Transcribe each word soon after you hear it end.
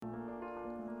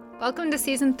Welcome to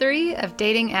Season 3 of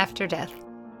Dating After Death,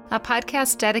 a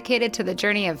podcast dedicated to the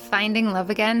journey of finding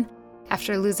love again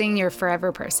after losing your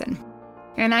forever person.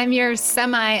 And I'm your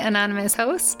semi-anonymous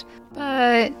host,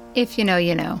 but if you know,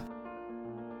 you know.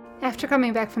 After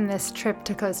coming back from this trip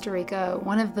to Costa Rica,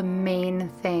 one of the main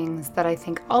things that I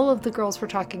think all of the girls were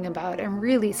talking about and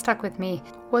really stuck with me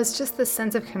was just the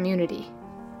sense of community.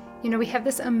 You know, we have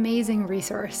this amazing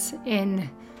resource in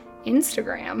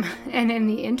Instagram and in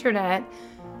the internet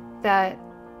that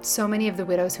so many of the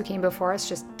widows who came before us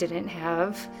just didn't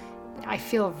have. I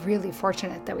feel really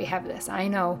fortunate that we have this. I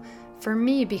know for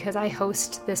me, because I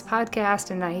host this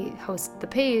podcast and I host the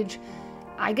page,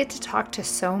 I get to talk to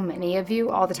so many of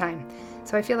you all the time.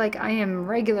 So I feel like I am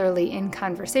regularly in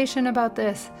conversation about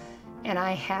this, and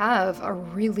I have a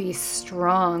really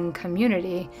strong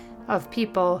community of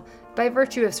people by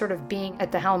virtue of sort of being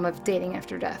at the helm of Dating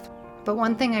After Death. But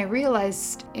one thing I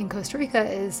realized in Costa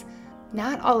Rica is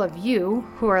not all of you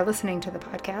who are listening to the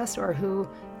podcast or who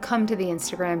come to the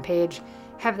Instagram page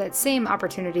have that same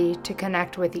opportunity to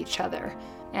connect with each other.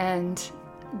 And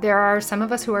there are some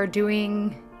of us who are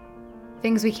doing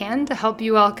things we can to help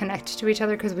you all connect to each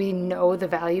other because we know the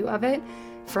value of it.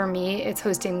 For me, it's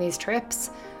hosting these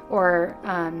trips or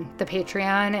the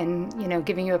Patreon and,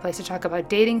 giving you a place to talk about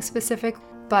dating specific.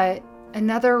 But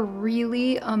another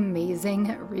really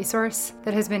amazing resource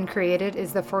that has been created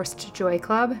is the Forced Joy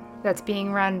Club that's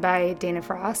being run by Dana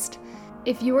Frost.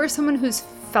 If you are someone who's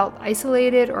felt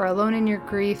isolated or alone in your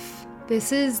grief,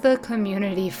 this is the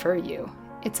community for you.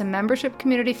 It's a membership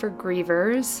community for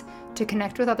grievers to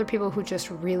connect with other people who just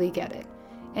really get it.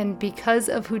 And because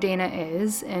of who Dana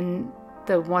is and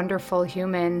the wonderful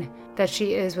human that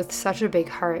she is with such a big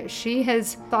heart, she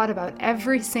has thought about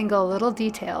every single little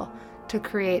detail to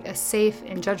create a safe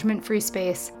and judgment-free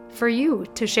space for you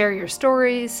to share your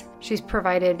stories. She's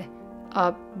provided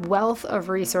a wealth of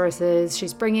resources.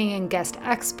 She's bringing in guest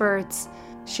experts.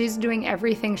 She's doing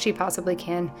everything she possibly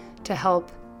can to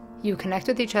help you connect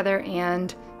with each other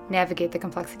and navigate the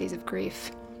complexities of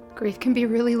grief. Grief can be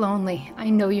really lonely. I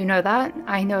know you know that.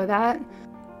 I know that.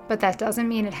 But that doesn't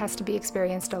mean it has to be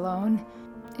experienced alone.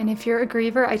 And if you're a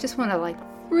griever, I just want to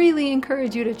really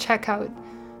encourage you to check out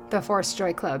the Forced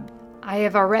Joy Club. I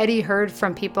have already heard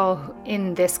from people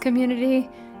in this community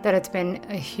that it's been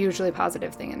a hugely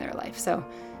positive thing in their life. So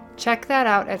check that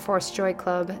out at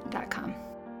forcedjoyclub.com.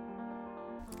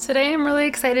 Today, I'm really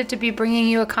excited to be bringing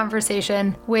you a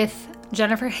conversation with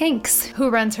Jennifer Hanks, who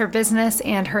runs her business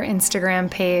and her Instagram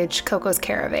page, Coco's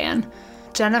Caravan.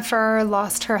 Jennifer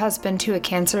lost her husband to a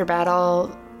cancer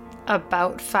battle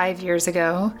about 5 years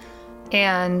ago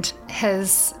and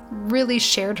has really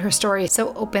shared her story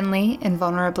so openly and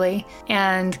vulnerably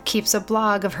and keeps a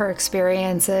blog of her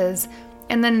experiences.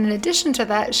 And then in addition to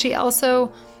that, she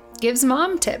also gives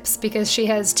mom tips because she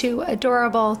has 2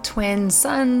 adorable twin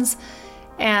sons,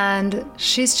 and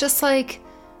she's just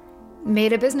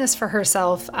made a business for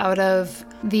herself out of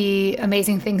the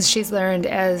amazing things she's learned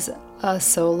as a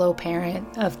solo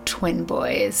parent of twin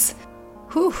boys.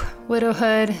 Whew,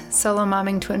 widowhood, solo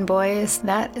momming twin boys,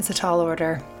 that is a tall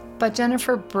order. But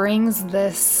Jennifer brings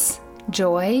this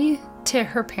joy to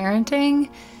her parenting,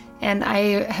 and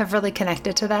I have really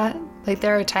connected to that.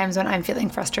 There are times when I'm feeling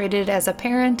frustrated as a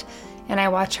parent, and I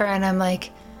watch her and I'm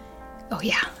like, oh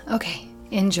yeah, okay,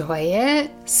 enjoy it,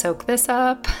 soak this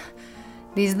up,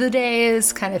 these are the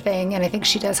days kind of thing, and I think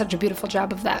she does such a beautiful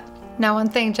job of that. Now, one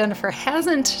thing Jennifer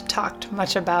hasn't talked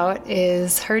much about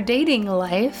is her dating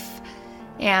life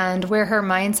and where her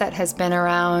mindset has been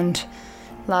around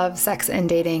love, sex, and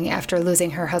dating after losing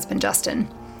her husband, Justin.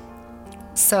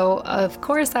 So, of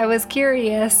course, I was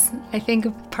curious. I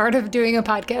think part of doing a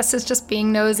podcast is just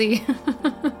being nosy.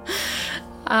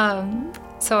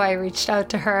 So I reached out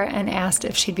to her and asked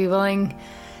if she'd be willing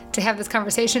to have this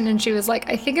conversation, and she was like,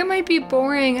 I think it might be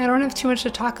boring. I don't have too much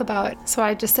to talk about. So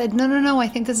I just said, no, I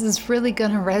think this is really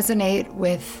going to resonate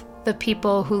with the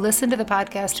people who listen to the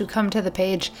podcast, who come to the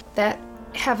page, that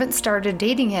haven't started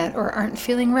dating yet or aren't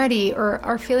feeling ready or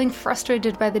are feeling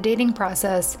frustrated by the dating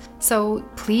process. So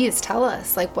please tell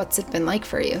us, what's it been like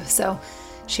for you? So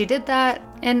she did that.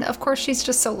 And of course, she's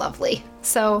just so lovely.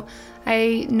 So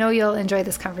I know you'll enjoy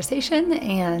this conversation,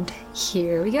 and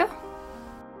here we go.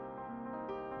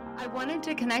 I wanted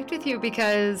to connect with you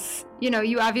because,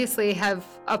 you obviously have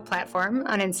a platform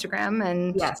on Instagram,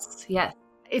 and Yes.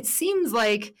 It seems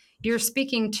like you're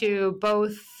speaking to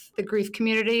both the grief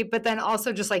community, but then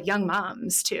also just young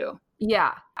moms too.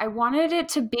 Yeah. I wanted it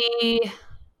to be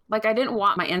I didn't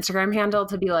want my Instagram handle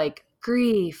to be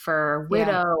grief or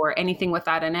widow or anything with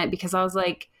that in it, because I was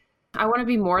I want to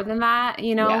be more than that,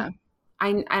 Yeah.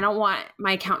 I don't want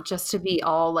my account just to be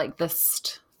all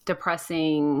this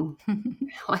depressing.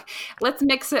 Like, let's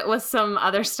mix it with some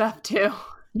other stuff too.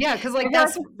 Yeah, because like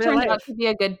that's turned out to be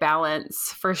a good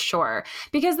balance for sure.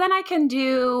 Because then I can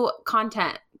do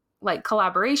content like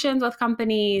collaborations with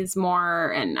companies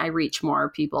more, and I reach more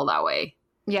people that way.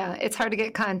 Yeah, it's hard to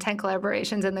get content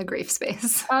collaborations in the grief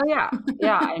space. Oh yeah,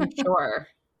 I'm sure.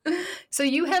 So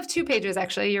you have 2 pages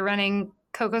actually. You're running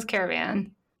Coco's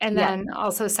Caravan, and then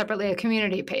also separately a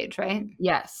community page, right?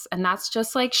 Yes, and that's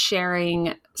just like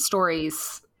sharing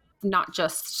stories, not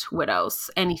just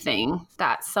widows, anything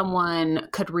that someone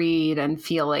could read and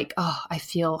feel like, oh, I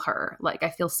feel her, like I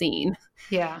feel seen.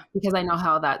 Yeah. Because I know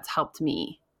how that's helped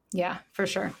me. Yeah, for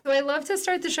sure. So I love to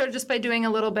start the show just by doing a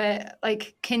little bit,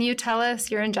 like, can you tell us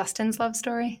your and Justin's love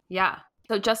story? Yeah.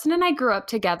 So Justin and I grew up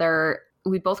together.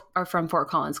 We both are from Fort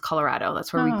Collins, Colorado.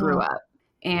 That's where we grew up.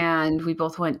 And we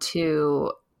both went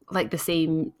to like the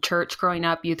same church growing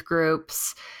up, youth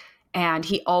groups. And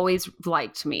he always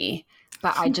liked me.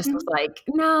 But I just was like,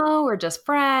 no, we're just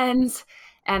friends.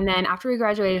 And then after we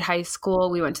graduated high school,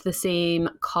 we went to the same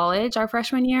college our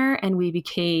freshman year, and we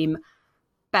became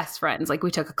best friends. Like,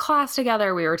 we took a class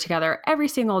together. We were together every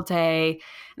single day.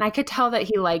 And I could tell that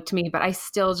he liked me, but I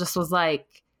still just was like,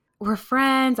 we're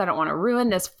friends. I don't want to ruin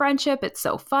this friendship. It's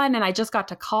so fun. And I just got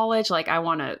to college. Like, I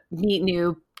want to meet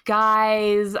new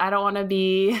guys. I don't want to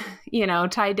be,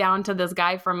 tied down to this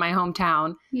guy from my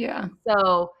hometown. Yeah.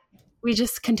 So we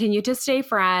just continued to stay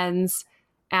friends.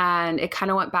 And it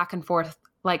kind of went back and forth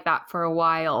like that for a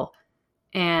while.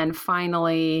 And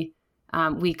finally,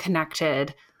 we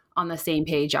connected on the same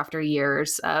page after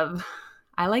years of,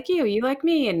 I like you, you like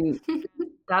me. And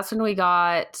that's when we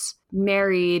got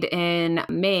married in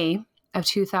May of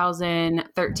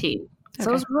 2013. So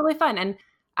it was really fun. And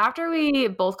after we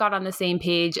both got on the same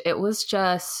page, it was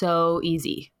just so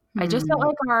easy. I just felt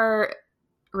like our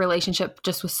relationship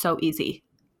just was so easy,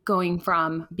 going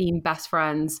from being best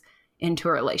friends into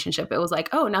a relationship. It was like,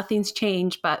 oh, nothing's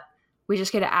changed, but we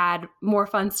just get to add more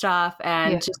fun stuff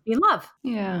and just be in love.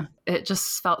 Yeah. It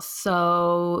just felt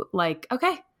so like,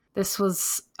 okay, this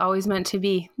was always meant to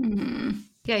be. Mm-hmm.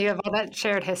 Yeah, you have all that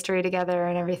shared history together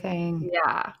and everything.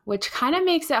 Yeah, which kind of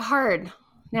makes it hard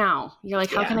now. You're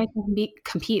like, how can I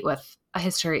compete with a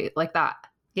history like that?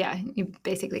 Yeah, you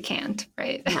basically can't,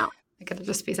 right? No. It could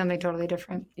just be something totally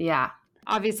different. Yeah.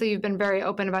 Obviously, you've been very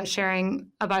open about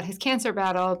sharing about his cancer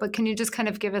battle, but can you just kind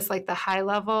of give us like the high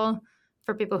level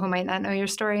for people who might not know your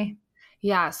story?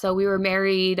 Yeah. So we were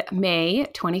married May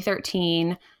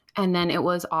 2013, and then it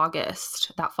was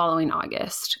August, that following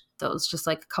August. So it was just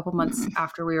like a couple months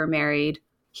after we were married.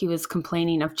 He was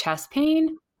complaining of chest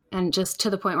pain, and just to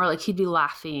the point where like he'd be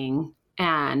laughing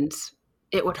and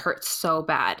it would hurt so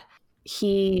bad.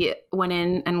 He went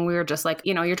in and we were just like,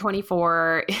 you're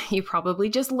 24, you probably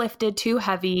just lifted too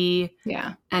heavy.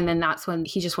 Yeah. And then that's when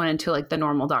he just went into like the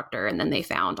normal doctor, and then they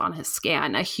found on his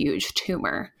scan a huge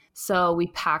tumor. So we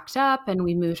packed up and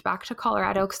we moved back to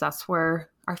Colorado because that's where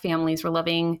our families were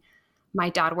living. My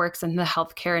dad works in the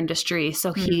healthcare industry,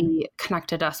 so he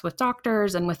connected us with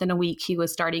doctors, and within a week he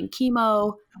was starting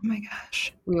chemo. Oh my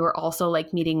gosh. We were also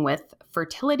like meeting with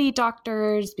fertility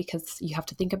doctors because you have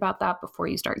to think about that before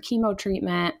you start chemo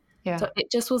treatment. Yeah. So it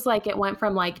just was like, it went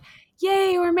from like,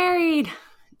 yay, we're married,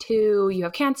 to you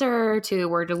have cancer, to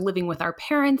we're living with our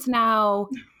parents now. Oh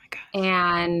my gosh.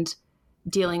 And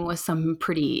dealing with some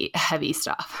pretty heavy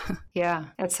stuff. Yeah,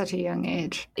 at such a young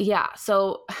age. Yeah.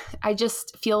 So I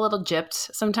just feel a little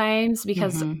gypped sometimes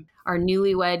because our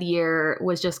newlywed year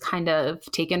was just kind of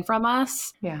taken from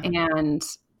us. Yeah. And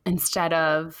instead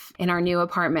of in our new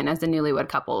apartment as a newlywed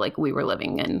couple, like we were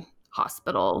living in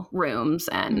hospital rooms,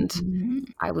 and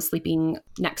I was sleeping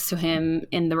next to him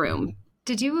in the room.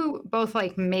 Did you both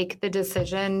like make the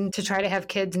decision to try to have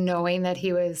kids knowing that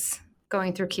he was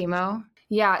going through chemo?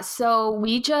 Yeah. So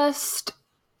we just,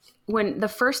 when the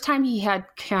first time he had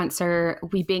cancer,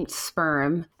 we banked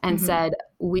sperm and said,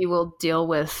 we will deal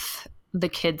with the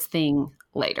kids thing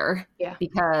later. Yeah.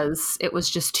 Because it was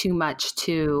just too much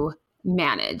to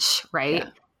manage. Right. Yeah.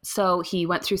 So he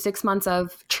went through 6 months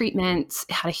of treatment,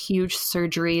 had a huge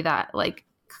surgery that like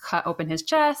cut open his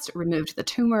chest, removed the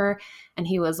tumor, and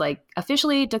he was like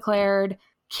officially declared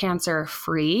cancer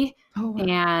free. Oh, wow.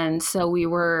 And so we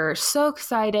were so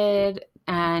excited.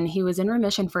 And he was in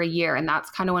remission for a year. And that's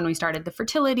kind of when we started the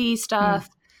fertility stuff,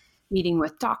 meeting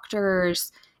with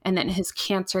doctors. And then his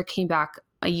cancer came back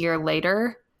a year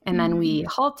later. And then we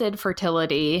halted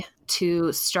fertility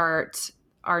to start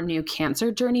our new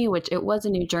cancer journey, which it was a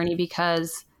new journey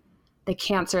because the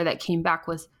cancer that came back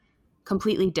was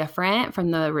completely different from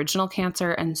the original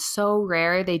cancer and so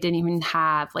rare. They didn't even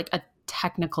have like a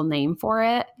technical name for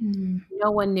it. No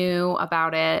one knew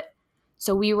about it.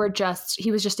 So he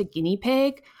was just a guinea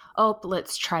pig. Oh,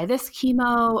 let's try this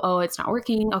chemo. Oh, it's not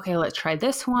working. Okay, let's try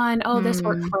this one. Oh, this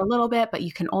worked for a little bit, but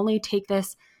you can only take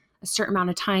this a certain amount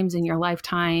of times in your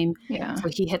lifetime. Yeah. So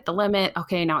he hit the limit.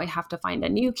 Okay, now I have to find a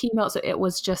new chemo. So it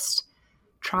was just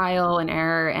trial and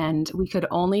error. And we could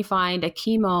only find a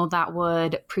chemo that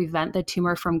would prevent the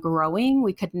tumor from growing.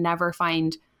 We could never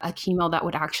find a chemo that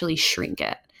would actually shrink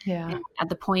it. Yeah. And at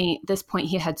this point,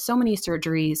 he had so many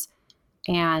surgeries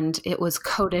and it was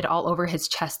coated all over his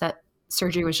chest that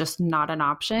surgery was just not an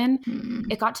option.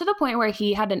 It got to the point where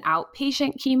he had an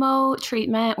outpatient chemo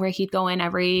treatment where he'd go in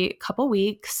every couple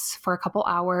weeks for a couple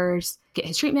hours, get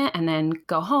his treatment, and then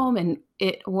go home. And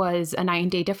it was a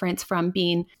 9-day difference from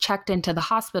being checked into the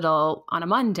hospital on a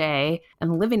Monday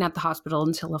and living at the hospital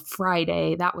until a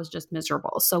Friday. That was just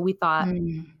miserable. So we thought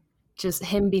just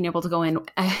him being able to go in,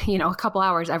 a couple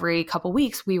hours every couple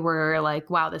weeks, we were like,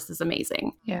 wow, this is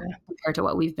amazing. Yeah. Compared to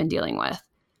what we've been dealing with.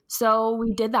 So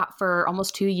we did that for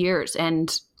almost 2 years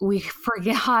and we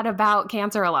forgot about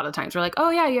cancer a lot of times. We're like, oh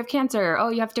yeah, you have cancer. Oh,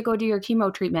 you have to go do your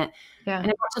chemo treatment. Yeah. And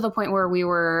it got to the point where we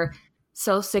were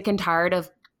so sick and tired of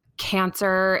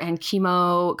cancer and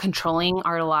chemo controlling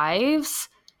our lives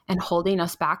and holding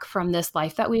us back from this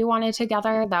life that we wanted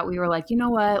together that we were like, you know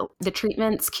what? The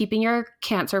treatment's keeping your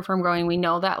cancer from growing. We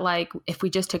know that like if we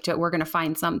just took to it, we're going to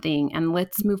find something and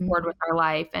let's move forward with our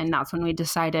life. And that's when we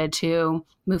decided to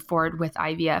move forward with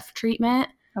IVF treatment.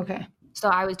 Okay. So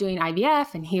I was doing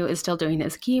IVF and he was still doing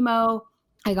his chemo.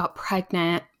 I got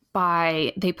pregnant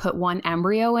they put one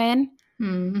embryo in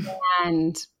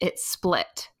and it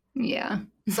split. Yeah.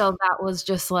 So that was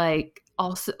just like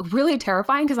also really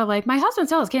terrifying because I'm like, my husband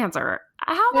still has cancer.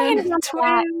 How am I going to get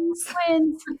twins?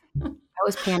 I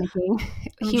was panicking.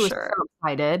 He was so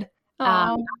excited.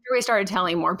 After we started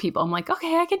telling more people, I'm like,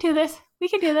 okay, I can do this. We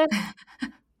can do this.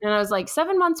 And I was like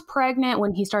 7 months pregnant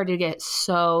when he started to get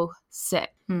so sick.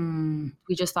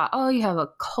 We just thought, oh, you have a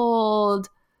cold.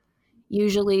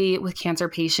 Usually with cancer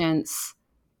patients,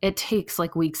 it takes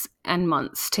like weeks and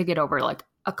months to get over like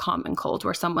a common cold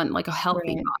where someone like a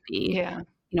healthy body,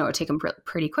 it would take them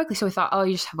pretty quickly. So we thought, oh,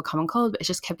 you just have a common cold, but it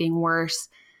just kept getting worse.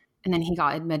 And then he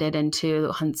got admitted into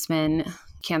Huntsman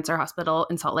Cancer Hospital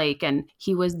in Salt Lake, and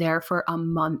he was there for a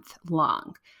month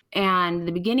long. And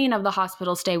the beginning of the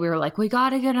hospital stay, we were like, we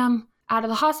got to get him out of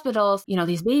the hospital.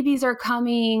 These babies are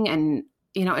coming. And,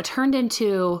 it turned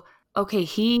into, okay,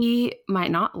 he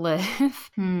might not live.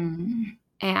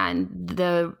 And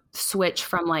the switch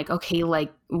from like, okay,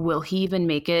 like, will he even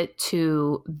make it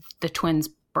to the twins'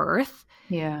 birth?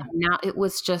 Yeah. Now it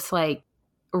was just like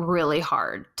really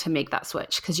hard to make that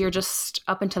switch because you're just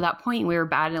up until that point, we were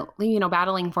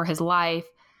battling for his life.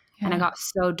 Yeah. And it got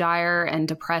so dire and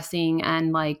depressing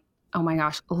and like, oh my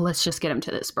gosh, let's just get him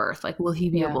to this birth. Like, will he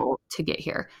be able to get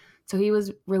here? So he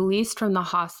was released from the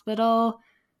hospital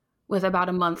with about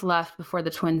a month left before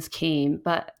the twins came.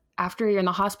 But after you're in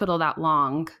the hospital that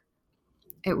long,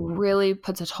 it really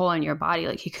puts a toll on your body.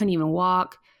 Like he couldn't even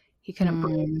walk. He couldn't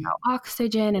breathe without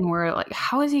oxygen. And we're like,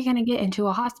 how is he going to get into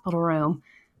a hospital room?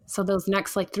 So those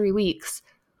next like 3 weeks,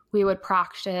 we would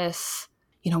practice,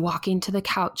 walking to the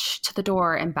couch, to the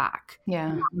door and back.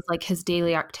 Yeah. And that was like his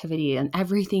daily activity. And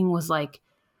everything was like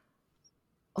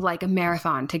a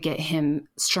marathon to get him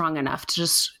strong enough to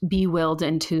just be willed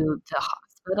into the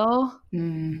hospital.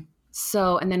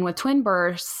 So, and then with twin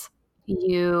births,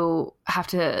 you have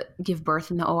to give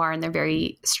birth in the OR and they're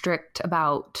very strict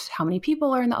about how many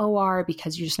people are in the OR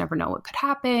because you just never know what could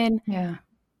happen. Yeah.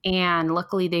 And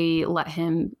luckily they let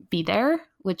him be there,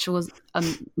 which was a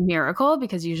miracle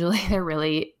because usually they're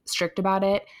really strict about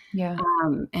it. Yeah.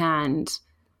 And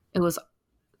it was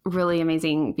really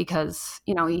amazing because,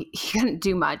 he couldn't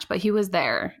do much, but he was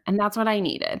there and that's what I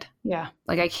needed. Yeah.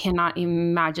 Like I cannot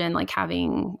imagine like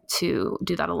having to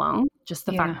do that alone. Just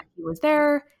the fact that he was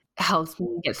there helps me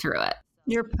get through it.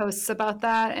 Your posts about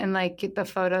that and like the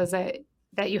photos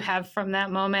that you have from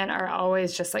that moment are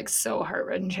always just like so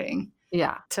heart-wrenching.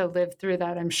 Yeah. To live through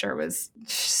that, I'm sure was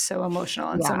so emotional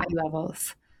on so many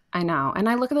levels. I know. And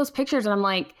I look at those pictures and I'm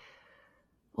like,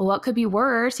 well, what could be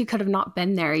worse? He could have not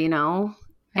been there,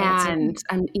 And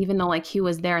even though like he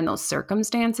was there in those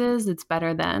circumstances, it's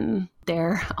better than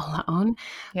there alone.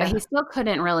 Yeah. But he still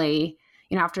couldn't really,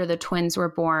 after the twins were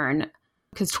born,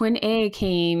 because twin A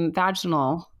came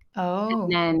vaginal. Oh.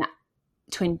 And then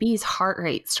twin B's heart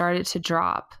rate started to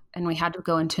drop and we had to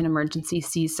go into an emergency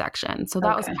C-section. So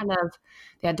that was kind of,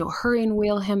 they had to hurry and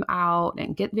wheel him out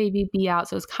and get baby B out.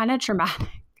 So it was kind of traumatic.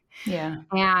 Yeah.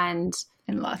 And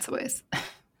in lots of ways.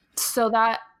 So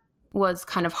that was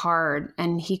kind of hard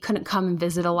and he couldn't come and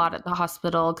visit a lot at the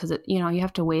hospital because you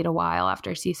have to wait a while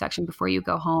after a C-section before you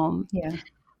go home. Yeah.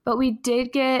 But we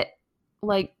did get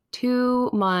like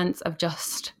 2 months of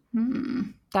just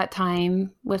that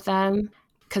time with them,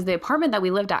 because the apartment that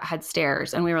we lived at had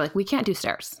stairs, and we were like, we can't do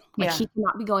stairs. Like he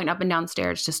cannot be going up and down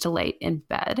stairs just to lay in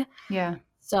bed. Yeah.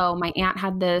 So my aunt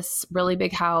had this really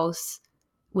big house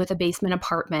with a basement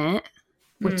apartment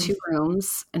with 2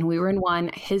 rooms, and we were in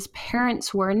one. His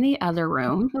parents were in the other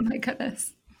room. Oh my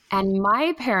goodness. And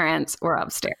my parents were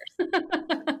upstairs.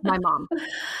 My mom.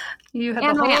 You had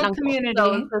and the whole uncle. community.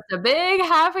 So it was just a big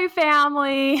happy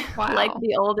family, like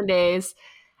the olden days.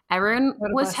 Everyone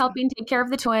was helping take care of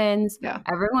the twins. Yeah.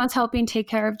 Everyone was helping take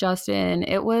care of Justin.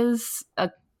 It was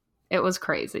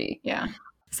crazy. Yeah.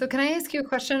 So can I ask you a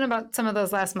question about some of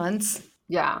those last months?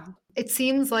 Yeah. It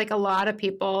seems like a lot of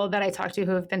people that I talk to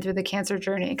who have been through the cancer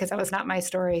journey, because that was not my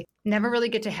story, never really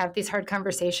get to have these hard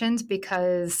conversations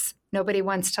because nobody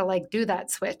wants to like do that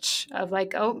switch of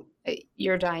like, oh,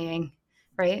 you're dying,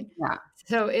 right? Yeah.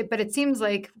 So, but it seems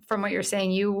like from what you're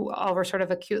saying, you all were sort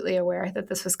of acutely aware that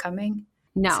this was coming.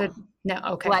 No. No.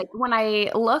 Okay. Like when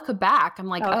I look back, I'm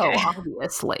like, Okay. oh,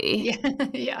 obviously.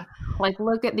 Yeah. Like,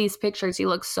 look at these pictures. He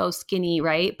looks so skinny,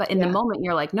 right? But in the moment,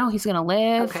 you're like, no, he's going to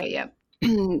live. Okay. Yeah.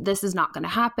 This is not going to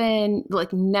happen.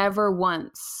 Like, never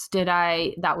once did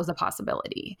that was a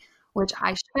possibility, which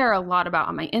I share a lot about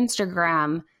on my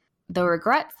Instagram, the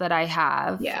regrets that I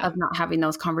have of not having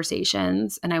those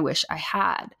conversations. And I wish I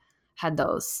had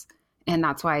those. And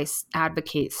that's why I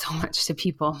advocate so much to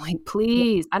people. I'm like,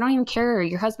 please, I don't even care.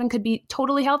 Your husband could be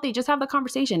totally healthy. Just have the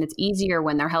conversation. It's easier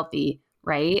when they're healthy,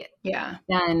 right? Yeah.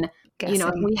 Then,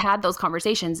 if we had those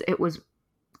conversations, it was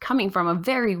coming from a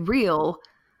very real,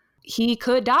 he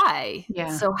could die.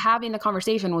 Yeah. So having the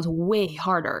conversation was way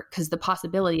harder because the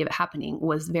possibility of it happening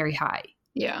was very high.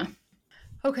 Yeah.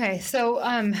 Okay. So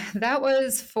that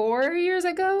was 4 years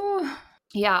ago.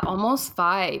 Yeah, almost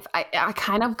 5. I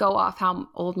kind of go off how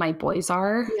old my boys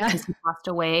are because he passed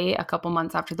away a couple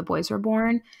months after the boys were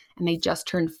born, and they just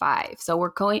turned 5. So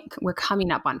we're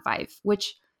coming up on 5,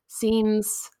 which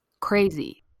seems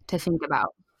crazy to think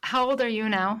about. How old are you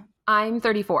now? I'm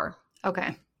 34.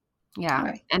 Okay. Yeah.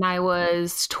 Right. And I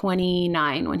was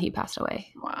 29 when he passed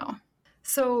away. Wow.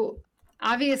 So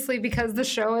obviously, because the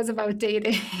show is about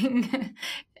dating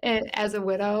as a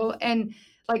widow, and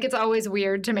like, it's always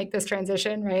weird to make this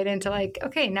transition, right? Into like,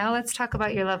 okay, now let's talk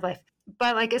about your love life.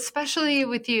 But like, especially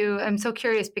with you, I'm so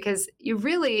curious because you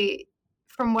really,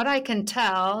 from what I can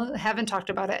tell, haven't talked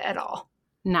about it at all.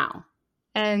 No.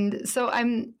 And so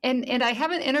and I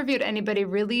haven't interviewed anybody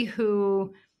really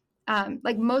who,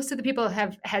 like most of the people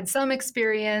have had some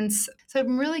experience. So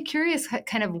I'm really curious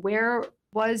kind of where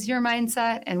was your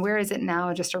mindset and where is it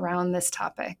now just around this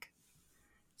topic?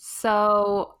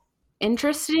 So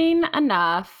interesting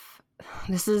enough,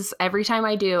 this is every time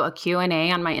I do a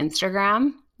Q&A on my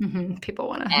Instagram. Mm-hmm. People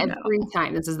want to every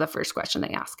time this is the first question they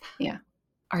ask. Yeah.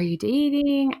 Are you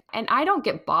dating? And I don't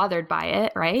get bothered by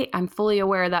it, right? I'm fully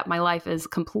aware that my life is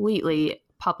completely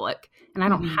public and I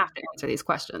don't have to answer these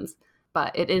questions,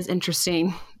 but it is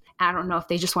interesting. I don't know if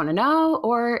they just want to know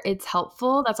or it's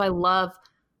helpful. That's why I love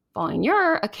following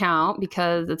your account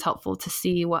because it's helpful to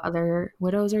see what other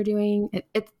widows are doing.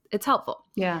 It's helpful.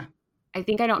 Yeah. I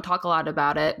think I don't talk a lot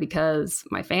about it because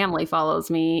my family follows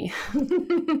me.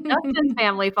 Justin's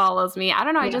family follows me. I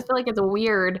don't know. I just feel like it's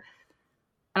weird.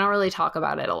 I don't really talk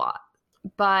about it a lot.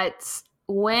 But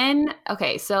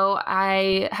so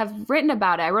I have written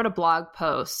about it. I wrote a blog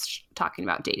post talking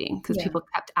about dating because people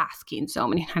kept asking so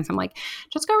many times. I'm like,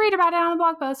 just go read about it on the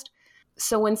blog post.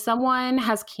 So when someone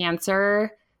has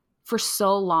cancer for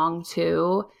so long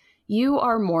too, you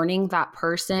are mourning that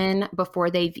person before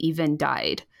they've even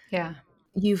died. Yeah.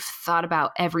 You've thought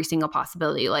about every single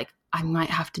possibility. Like, I might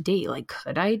have to date. Like,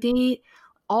 could I date?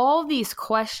 All these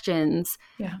questions,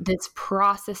 this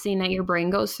processing that your brain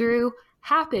goes through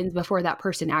happens before that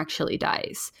person actually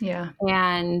dies. Yeah.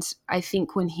 And I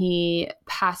think when he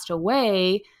passed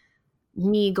away,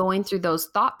 me going through those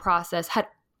thought process,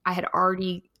 I had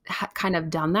already kind of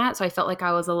done that. So I felt like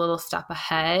I was a little step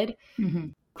ahead,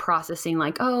 processing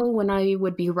like, oh, when I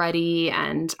would be ready.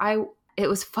 And it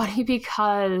was funny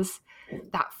because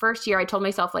that first year I told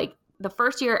myself, like, the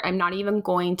first year I'm not even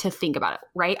going to think about it,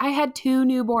 right? I had 2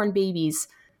 newborn babies,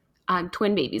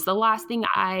 twin babies. The last thing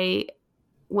I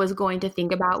was going to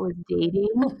think about was dating.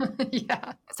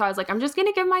 So I was like, I'm just going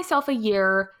to give myself a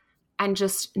year and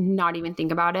just not even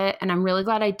think about it. And I'm really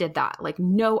glad I did that. Like,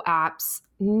 no apps,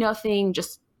 nothing,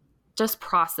 just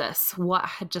process what I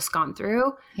had just gone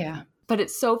through. Yeah. But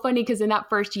it's so funny because in that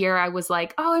first year I was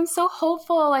like, oh, I'm so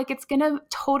hopeful. Like, it's going to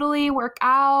totally work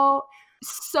out.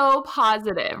 So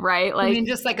positive, right? Like, I mean,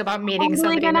 just like about meeting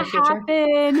somebody in the future.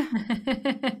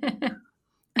 Happen.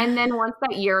 And then once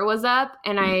that year was up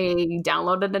and I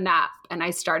downloaded an app and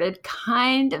I started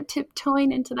kind of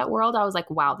tiptoeing into that world, I was like,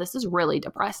 wow, this is really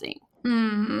depressing.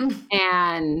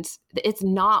 And it's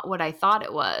not what I thought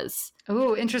it was.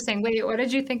 Oh, interesting. Wait, what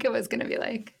did you think it was going to be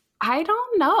like? I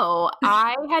don't know.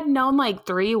 I had known like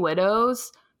 3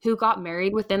 widows who got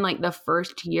married within like the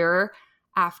first year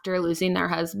after losing their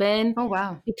husband. Oh,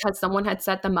 wow. Because someone had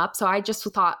set them up. So I just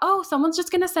thought, oh, someone's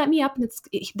just going to set me up and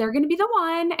they're going to be the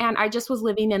one. And I just was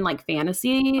living in like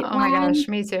fantasy. Oh my gosh,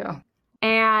 me too.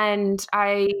 And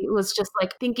I was just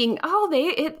like thinking, oh,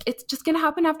 it's just going to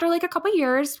happen after like a couple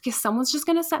years because someone's just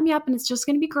going to set me up and it's just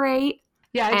going to be great.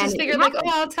 Yeah, I just figured like, oh,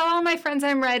 I'll tell all my friends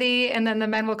I'm ready. And then the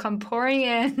men will come pouring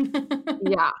in.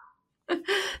 Yeah,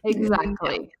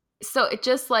 exactly. So it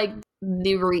just like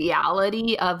the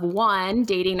reality of one,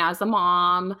 dating as a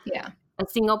mom, a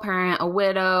single parent, a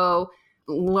widow,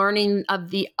 learning of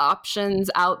the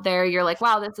options out there. You're like,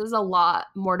 wow, this is a lot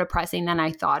more depressing than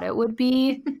I thought it would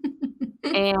be.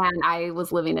 And I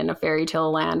was living in a fairy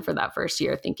tale land for that first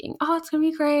year thinking, oh, it's going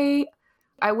to be great.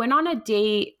 I went on a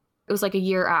date. It was like a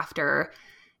year after.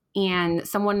 And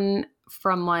someone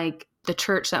from like the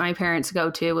church that my parents go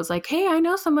to was like, hey, I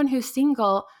know someone who's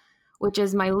single, which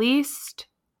is my least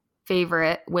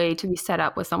favorite way to be set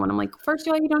up with someone. I'm like, first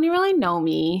of all, you don't even really know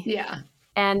me. Yeah.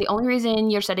 And the only reason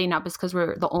you're setting up is because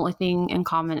the only thing in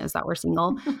common is that we're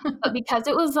single. But because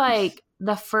it was like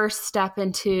the first step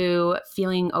into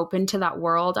feeling open to that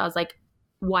world, I was like,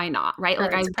 why not? Right?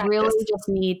 Like I really just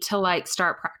need to like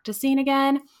start practicing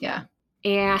again. Yeah.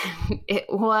 And it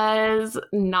was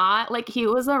not like, he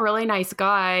was a really nice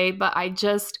guy, but I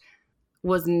just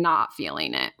was not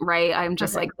feeling it. Right. I'm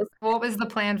just like, what was the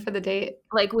plan for the date?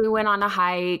 Like we went on a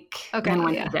hike and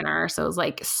went to dinner. So it was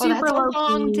like super that's a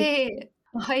long date.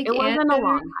 It wasn't a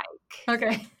long hike.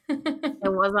 Okay.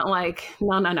 It wasn't like,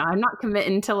 no. I'm not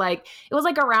committing to like, it was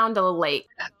like around a lake.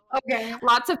 Okay.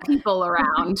 Lots of people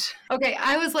around. Okay.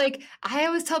 I was like, I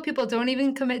always tell people don't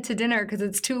even commit to dinner because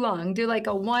it's too long. Do like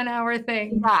a 1-hour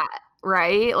thing. Yeah.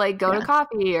 Right. Like go to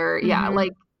coffee or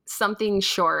like something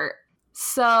short.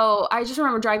 So I just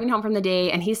remember driving home from the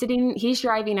day and he's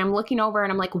driving. I'm looking over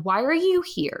and I'm like, why are you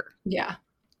here? Yeah.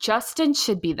 Justin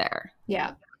should be there.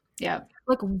 Yeah. Yeah.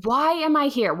 Like, why am I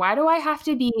here? Why do I have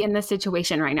to be in this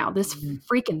situation right now? This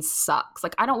freaking sucks.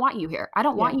 Like, I don't want you here. I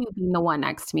don't want you being the one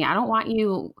next to me. I don't want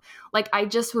you. Like, I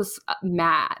just was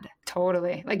mad.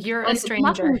 Totally. Like, you're a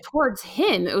stranger. Nothing towards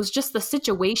him. It was just the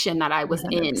situation that I was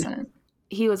 100%. In.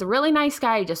 He was a really nice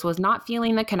guy. I just was not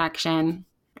feeling the connection.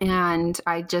 And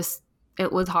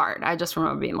it was hard. I just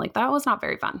remember being like, that was not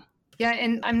very fun. Yeah.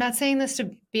 And I'm not saying this to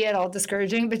be at all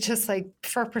discouraging, but just like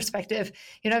for perspective,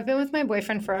 I've been with my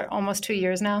boyfriend for almost 2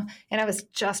 years now. And I was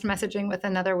just messaging with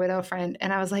another widow friend.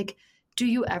 And I was like, do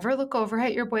you ever look over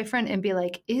at your boyfriend and be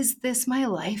like, is this my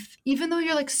life? Even though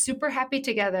you're like super happy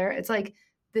together, it's like,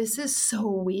 this is so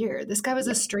weird. This guy was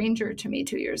a stranger to me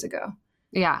 2 years ago.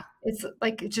 Yeah. It's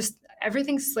like, just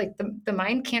everything's like the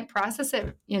mind can't process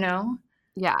it,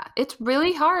 Yeah. It's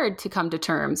really hard to come to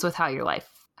terms with how your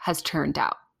life has turned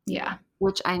out. Yeah.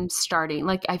 Which I'm starting.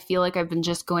 Like, I feel like I've been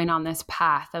just going on this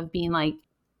path of being like,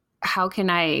 how can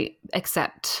I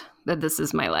accept that this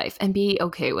is my life and be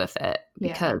okay with it?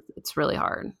 Because it's really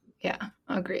hard. Yeah.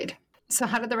 Agreed. So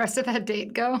how did the rest of that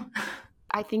date go?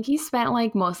 I think he spent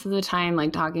like most of the time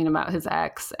like talking about his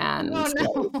ex. And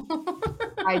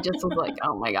I just was like,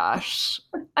 oh my gosh.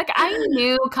 Like I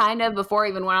knew kind of before I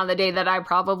even went on the date that I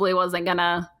probably wasn't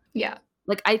gonna. Yeah.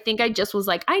 Like, I think I just was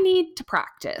like, I need to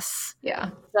practice.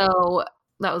 Yeah. So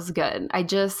that was good.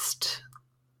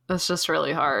 It's just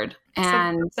really hard.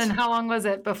 And so then how long was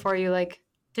it before you like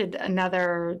did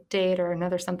another date or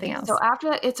another something else? So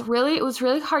after that, it was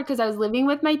really hard because I was living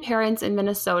with my parents in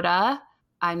Minnesota.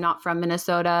 I'm not from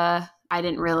Minnesota. I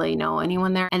didn't really know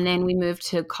anyone there. And then we moved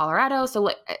to Colorado. So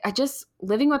like,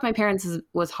 living with my parents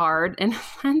was hard in a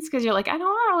sense because you're like, I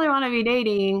don't really want to be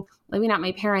dating living at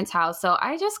my parents' house. So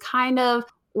I just kind of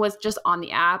was just on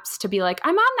the apps to be like,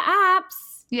 I'm on the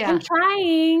apps. Yeah. I'm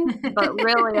trying. But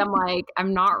really, I'm like,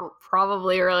 I'm not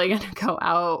probably really going to go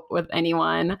out with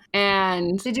anyone.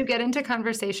 And did you get into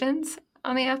conversations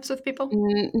on the apps with people?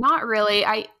 Not really.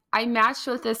 I matched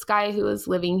with this guy who was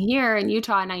living here in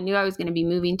Utah, and I knew I was going to be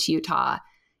moving to Utah.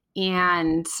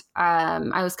 And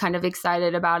I was kind of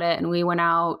excited about it. And we went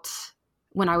out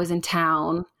when I was in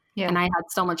town, and I had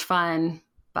so much fun.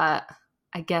 But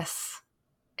I guess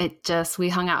we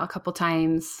hung out a couple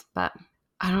times. But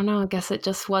I don't know. I guess it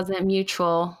just wasn't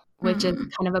mutual, which is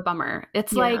kind of a bummer.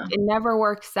 It's like it never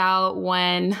works out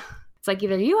when it's like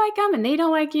either you like them and they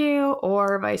don't like you,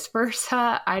 or vice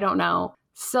versa. I don't know.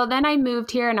 So then I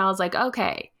moved here and I was like,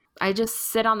 okay, I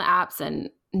just sit on the apps and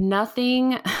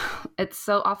nothing, it's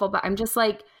so awful, but I'm just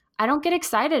like, I don't get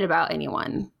excited about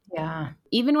anyone. Yeah.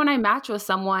 Even when I match with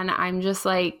someone, I'm just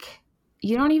like,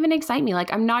 you don't even excite me.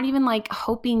 Like, I'm not even like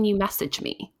hoping you message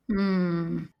me.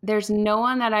 There's no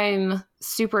one that I'm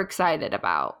super excited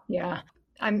about. Yeah.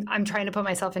 I'm trying to put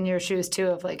myself in your shoes too,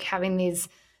 of like having these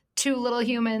two little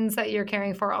humans that you're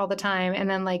caring for all the time. And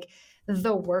then like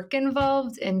the work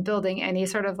involved in building any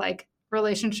sort of like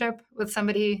relationship with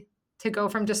somebody, to go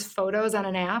from just photos on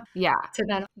an app to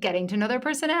then getting to know their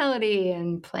personality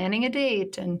and planning a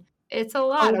date. And it's a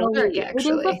lot of work,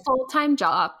 actually. It is a full-time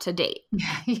job to date.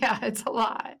 Yeah, it's a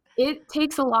lot. It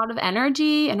takes a lot of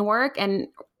energy and work. And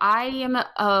I am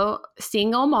a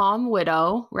single mom,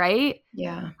 widow, right?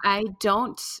 Yeah. I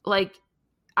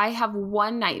have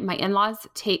one night. My in-laws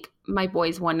take my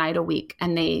boys one night a week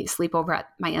and they sleep over at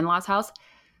my in-laws' house.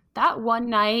 That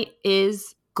one night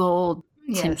is gold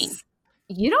to me.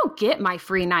 You don't get my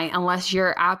free night unless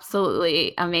you're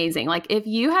absolutely amazing. Like, if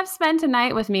you have spent a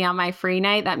night with me on my free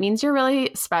night, that means you're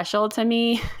really special to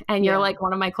me and you're like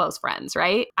one of my close friends,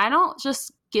 right? I don't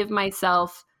just give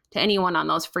myself to anyone on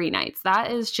those free nights.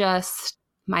 That is just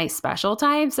my special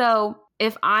time. So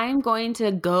if I'm going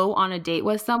to go on a date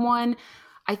with someone,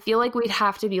 I feel like we'd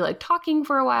have to be like talking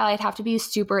for a while. I'd have to be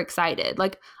super excited.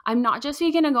 Like, I'm not just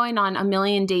going to going on a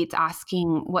million dates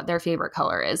asking what their favorite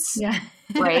color is. Yeah.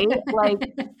 Right?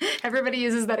 Like, everybody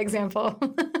uses that example.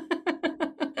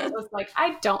 It's like,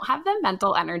 I don't have the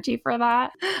mental energy for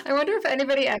that. I wonder if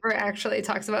anybody ever actually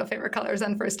talks about favorite colors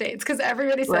on first dates, because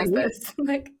everybody says this.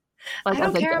 Like, I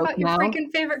don't care about your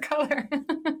freaking favorite color.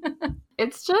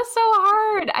 It's just so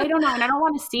hard. I don't know. And I don't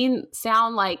want to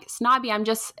sound like snobby. I'm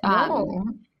just,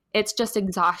 it's just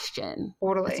exhaustion.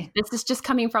 Totally. This is just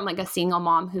coming from like a single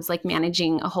mom who's like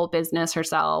managing a whole business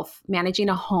herself. Managing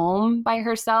a home by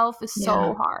herself is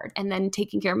so hard. And then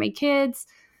taking care of my kids.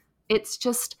 It's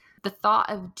just the thought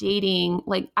of dating.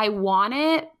 Like, I want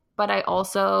it, but I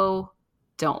also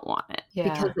don't want it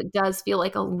because it does feel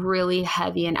like a really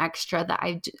heavy and extra that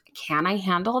can I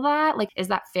handle that? Like, is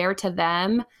that fair to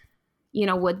them? You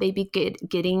know, would they be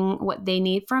getting what they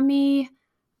need from me?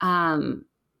 That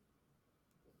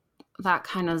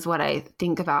kind of is what I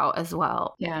think about as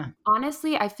well. Yeah.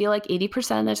 Honestly, I feel like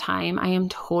 80% of the time I am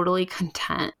totally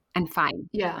content and fine.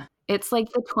 Yeah. It's like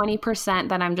the 20%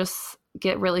 that I'm just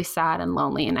get really sad and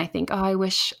lonely. And I think, oh, I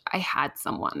wish I had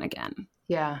someone again.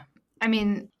 Yeah. I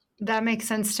mean, that makes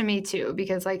sense to me too,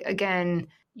 because like, again,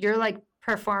 you're like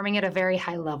performing at a very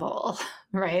high level,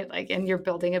 right? Like, and you're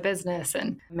building a business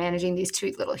and managing these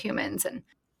two little humans. And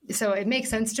so it makes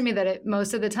sense to me that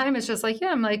most of the time it's just like,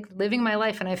 yeah, I'm like living my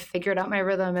life and I've figured out my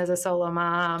rhythm as a solo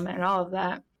mom and all of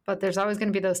that. But there's always going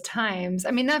to be those times.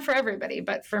 I mean, not for everybody,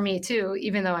 but for me too,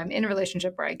 even though I'm in a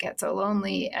relationship where I get so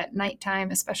lonely at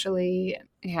nighttime, especially.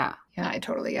 Yeah, I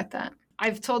totally get that.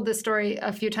 I've told this story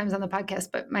a few times on the podcast,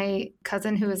 but my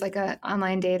cousin, who is like an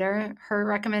online dater, her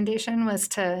recommendation was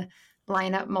to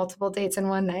line up multiple dates in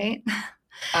one night.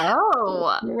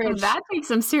 Oh, that takes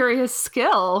some serious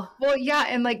skill. Well, yeah.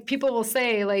 And like people will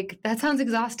say like, that sounds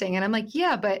exhausting. And I'm like,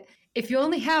 yeah, but if you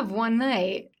only have one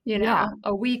night, you know,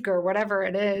 a week or whatever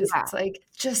it is, it's like,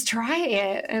 just try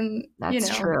it. And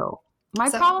that's true. My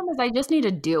problem is I just need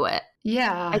to do it.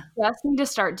 Yeah. I just need to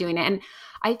start doing it. And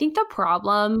I think the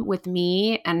problem with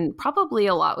me and probably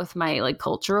a lot with my like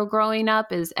cultural growing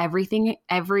up is everything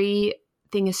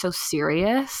is so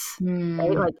serious,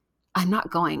 right? Like, I'm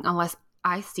not going unless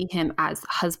I see him as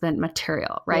husband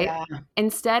material, right? Yeah.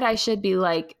 Instead, I should be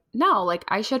like, no, like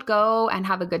I should go and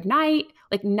have a good night.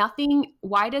 Like nothing,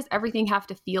 why does everything have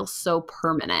to feel so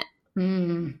permanent?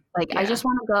 I just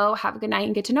want to go have a good night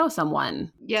and get to know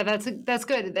someone. Yeah, that's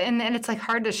good. And it's like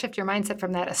hard to shift your mindset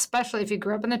from that, especially if you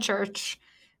grew up in the church,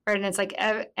 right? And it's like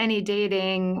any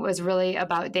dating was really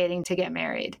about dating to get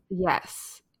married.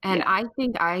 Yes. And I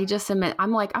think I just admit,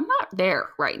 I'm like, I'm not there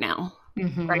right now,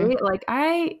 right? Like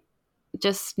I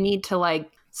just need to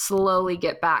like slowly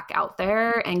get back out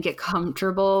there and get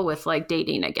comfortable with like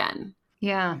dating again.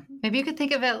 Yeah. Maybe you could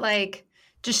think of it like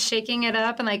just shaking it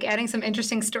up and like adding some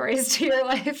interesting stories to your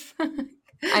life.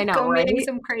 I know, right? Meeting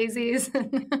some crazies.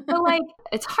 But like,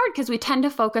 it's hard because we tend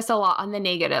to focus a lot on the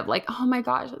negative. Like, oh my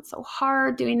gosh, it's so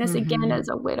hard doing this again as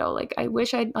a widow. Like, I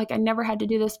wish I never had to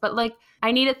do this. But like,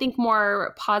 I need to think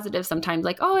more positive sometimes.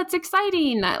 Like, oh, it's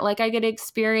exciting that like I get to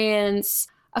experience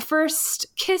a first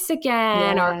kiss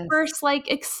again or first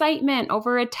like excitement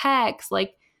over a text.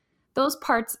 Like those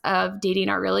parts of dating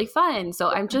are really fun. So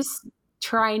I'm just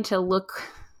trying so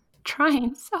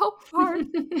hard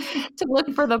to look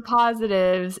for the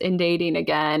positives in dating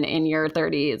again in your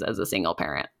 30s as a single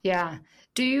parent. Yeah.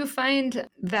 Do you find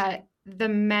that the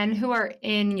men who are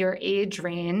in your age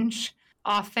range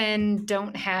often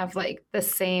don't have like the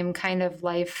same kind of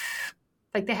life.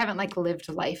 Like they haven't like lived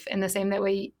life in the same that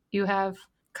way you have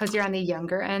because you're on the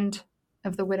younger end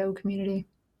of the widow community.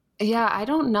 Yeah, I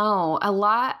don't know.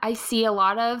 I see a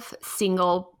lot of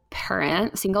single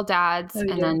dads,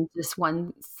 and then just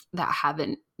ones that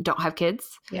don't have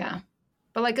kids. Yeah.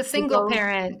 But like a single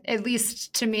parent, at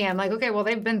least to me, I'm like, okay, well,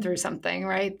 they've been through something,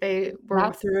 right? They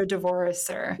were through a divorce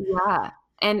or. Yeah.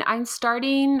 And I'm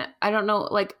starting, I don't know,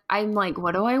 like, I'm like,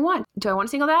 what do I want? Do I want a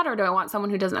single dad or do I want someone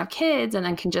who doesn't have kids and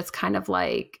then can just kind of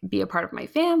like be a part of my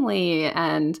family?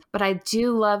 But I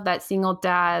do love that single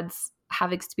dads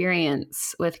have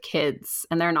experience with kids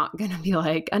and they're not going to be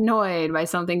like annoyed by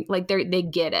something. Like they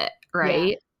get it,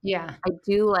 right? Yeah. I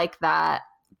do like that.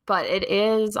 But it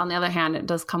is, on the other hand, it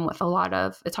does come with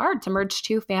it's hard to merge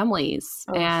two families.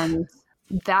 Oh. And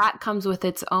that comes with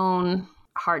its own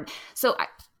hard. So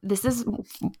this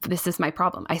is my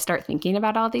problem. I start thinking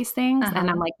about all these things and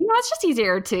I'm like, it's just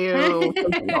easier to.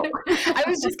 I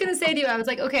was just going to say to you, I was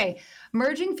like, okay,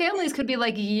 merging families could be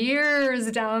like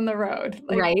years down the road.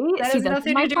 Like, right? That has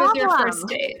nothing to do with your first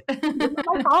date. This is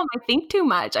my problem. I think too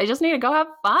much. I just need to go have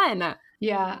fun.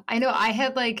 Yeah, I know. I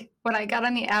had like, when I got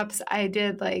on the apps,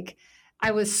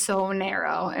 I was so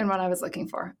narrow in what I was looking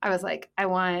for. I was like, I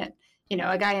want,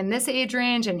 a guy in this age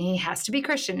range and he has to be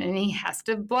Christian and he has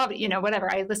to blah,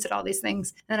 whatever. I listed all these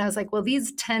things. And I was like, well,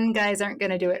 these 10 guys aren't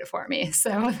going to do it for me. So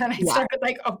then I started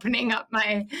like opening up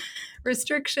my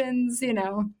restrictions,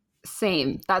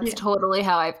 Same. That's totally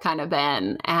how I've kind of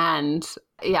been. And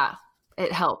yeah,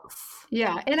 it helps.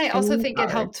 Yeah. And I also think it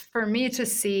helped for me to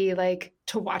see, like,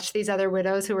 to watch these other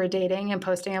widows who were dating and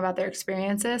posting about their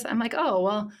experiences. I'm like, oh,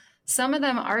 well, some of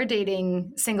them are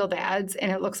dating single dads and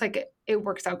it looks like it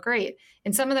works out great.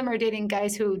 And some of them are dating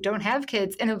guys who don't have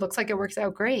kids and it looks like it works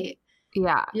out great.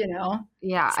 Yeah.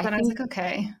 Yeah. So then I was like,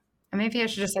 okay, maybe I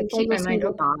should just like keep my mind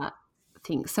open. Not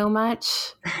think so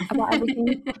much about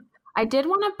everything. I did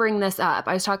want to bring this up.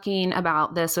 I was talking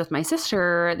about this with my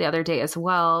sister the other day as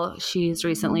well. She's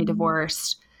recently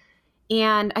divorced.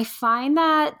 And I find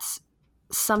that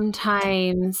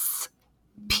sometimes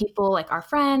people, like our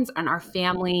friends and our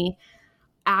family,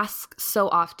 ask so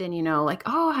often, like,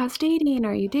 oh, how's dating?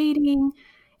 Are you dating?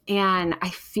 And I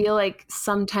feel like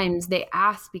sometimes they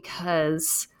ask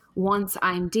because once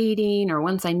I'm dating or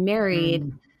once I'm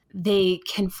married, they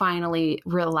can finally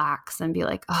relax and be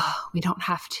like, oh, we don't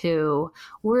have to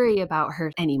worry about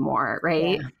her anymore,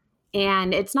 right? Yeah.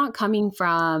 And it's not coming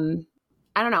from,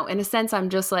 I don't know, in a sense, I'm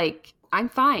just like, I'm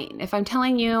fine. If I'm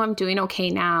telling you I'm doing okay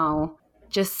now,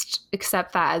 just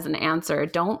accept that as an answer.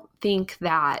 Don't think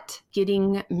that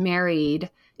getting married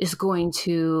is going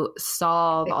to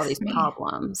solve all these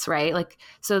problems, right? Like,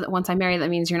 so that once I'm married, that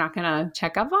means you're not going to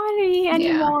check up on me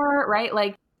anymore, right?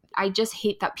 Like, I just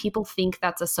hate that people think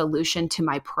that's a solution to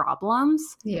my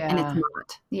problems. Yeah. And it's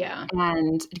not. Yeah.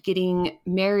 And getting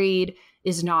married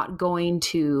is not going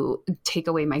to take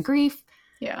away my grief.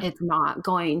 Yeah. It's not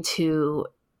going to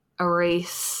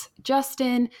erase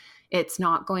Justin. It's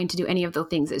not going to do any of those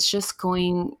things. It's just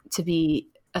going to be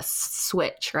a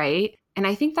switch, right? And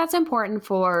I think that's important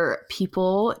for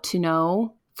people to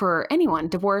know, for anyone,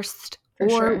 divorced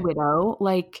or widow,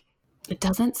 like, it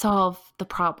doesn't solve the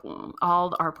problem,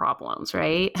 all our problems,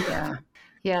 right? Yeah.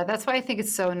 Yeah. That's why I think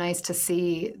it's so nice to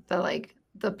see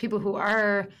the people who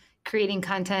are creating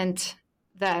content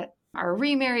that are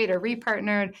remarried or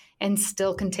repartnered and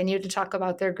still continue to talk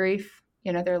about their grief,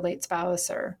 their late spouse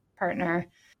or partner,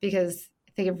 because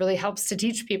I think it really helps to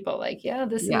teach people like,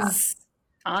 this is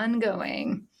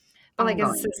ongoing. But like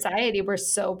as a society, we're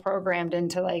so programmed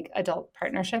into like adult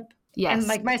partnership. Yes. And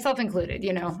like myself included,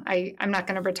 I'm not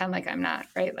going to pretend like I'm not,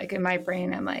 right? Like in my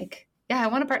brain, I'm like, I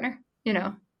want a partner,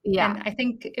 Yeah. And I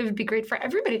think it would be great for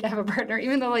everybody to have a partner,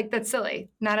 even though like that's silly.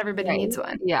 Not everybody needs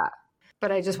one. Yeah.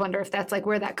 But I just wonder if that's like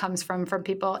where that comes from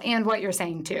people and what you're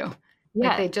saying too.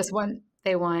 Yeah. Like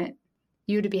they want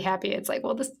you to be happy. It's like,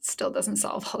 well, this still doesn't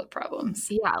solve all the problems.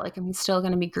 Yeah. Like I'm still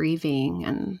going to be grieving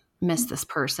and miss this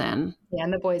person. Yeah.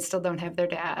 And the boys still don't have their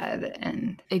dad.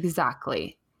 And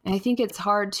exactly. And I think it's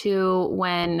hard to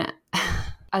when,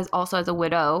 as a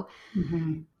widow,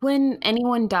 when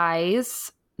anyone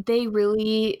dies, they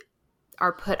really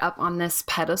are put up on this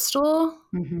pedestal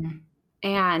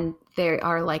and they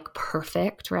are like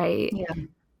perfect, right? Yeah.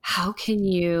 How can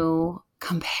you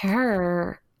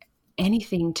compare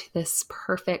anything to this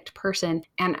perfect person?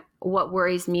 And what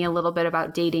worries me a little bit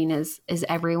about dating is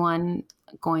everyone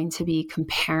going to be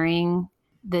comparing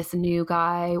this new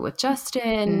guy with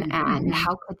Justin and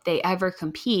how could they ever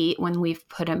compete when we've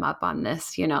put him up on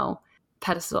this,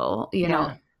 pedestal,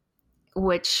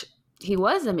 which he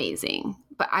was amazing,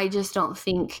 but I just don't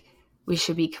think we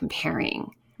should be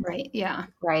comparing. Right. Yeah.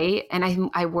 Right.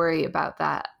 And I worry about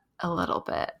that a little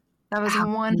bit. That was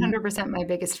 100% my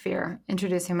biggest fear,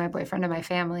 introducing my boyfriend to my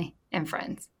family and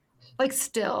friends. Like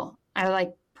still, I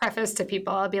like preface to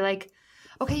people, I'll be like,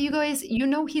 okay, you guys,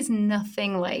 he's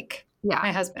nothing like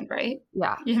my husband, right?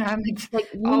 Yeah. I'm like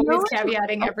always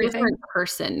caveating everything. Different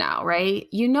person now, right?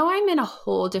 I'm in a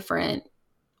whole different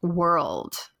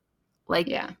world.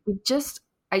 Like,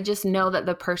 I just know that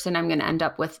the person I'm going to end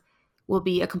up with will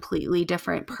be a completely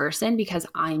different person because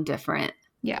I'm different.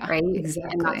 Yeah. Right.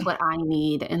 Exactly. And that's what I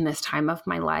need in this time of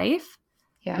my life.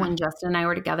 Yeah. When Justin and I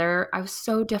were together, I was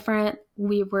so different.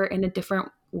 We were in a different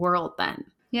world then.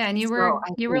 Yeah. And you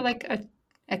were like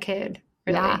a kid,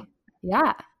 really.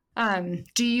 Yeah.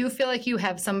 Do you feel like you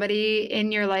have somebody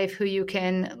in your life who you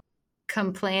can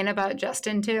complain about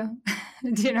Justin to?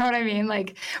 Do you know what I mean?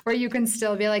 Like where you can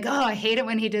still be like, oh, I hate it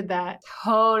when he did that.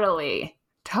 Totally.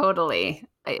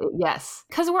 Yes.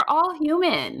 Because we're all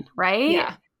human, right?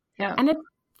 Yeah. Yeah. And it's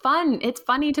fun. It's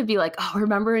funny to be like, oh,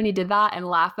 remember when he did that and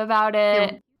laugh about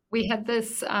it. Yeah. We had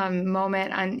this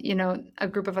moment on, a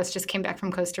group of us just came back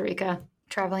from Costa Rica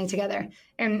traveling together.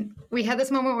 And we had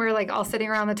this moment where we were like all sitting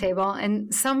around the table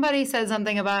and somebody said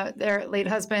something about their late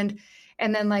husband.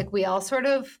 And then like we all sort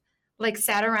of like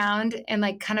sat around and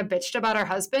like kind of bitched about our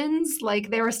husbands. Like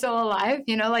they were still alive,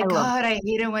 like, God, I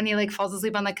hate it when he like falls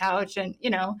asleep on the couch and,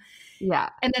 Yeah.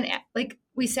 And then like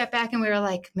we sat back and we were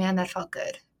like, man, that felt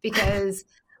good because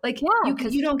like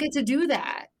you don't get to do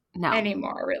that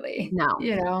anymore, really.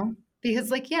 No. Because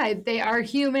like, they are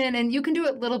human and you can do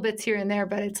it little bits here and there,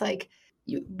 but it's like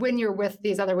when you're with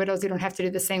these other widows, you don't have to do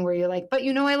this thing where you're like, but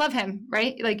I love him,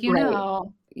 right? Like,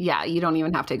 know. Yeah, you don't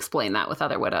even have to explain that with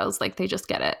other widows. Like they just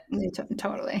get it.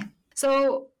 Totally.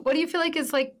 So what do you feel like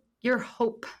is like your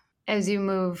hope as you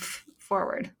move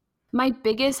forward? My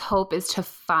biggest hope is to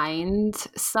find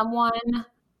someone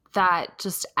that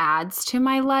just adds to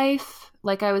my life.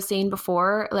 Like I was saying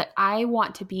before, like I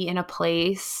want to be in a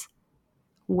place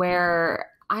where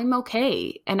I'm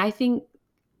okay. And I think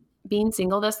being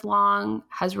single this long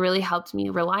has really helped me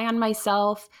rely on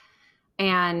myself.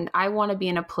 And I want to be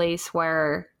in a place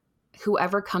where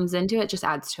whoever comes into it just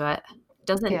adds to it.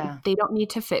 They don't need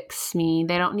to fix me.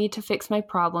 They don't need to fix my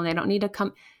problem. They don't need to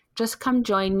come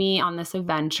join me on this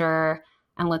adventure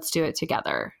and let's do it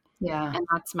together. Yeah. And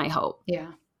that's my hope.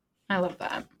 Yeah. I love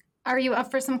that. Are you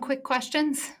up for some quick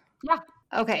questions? Yeah.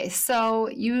 Okay. So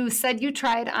you said you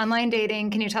tried online dating.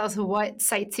 Can you tell us what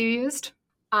sites you used?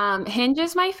 Hinge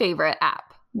is my favorite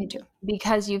app. Me too.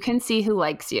 Because you can see who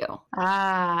likes you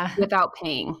without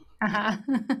paying. Uh-huh.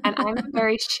 And I'm a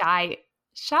very shy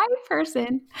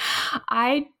person.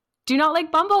 I do not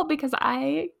like Bumble because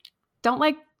I don't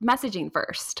like messaging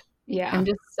first. Yeah. I'm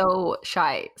just so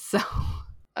shy. So.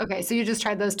 Okay. So you just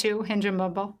tried those two, Hinge and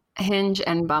Bumble? Hinge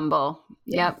and Bumble.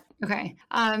 Yeah. Yep. Okay.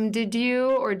 Did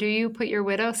you or do you put your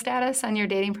widow status on your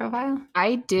dating profile?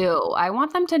 I do. I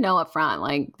want them to know up front,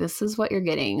 like, this is what you're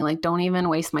getting. Like, don't even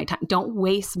waste my time. Don't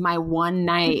waste my one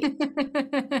night.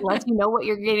 Let you know what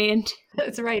you're getting into.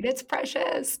 That's right. It's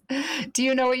precious. Do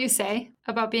you know what you say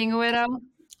about being a widow?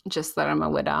 Just that I'm a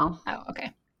widow. Oh,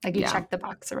 okay. Like you check the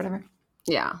box or whatever.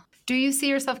 Yeah. Do you see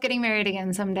yourself getting married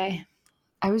again someday?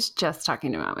 I was just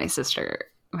talking about my sister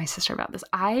about this.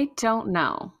 I don't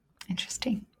know.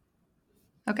 Interesting.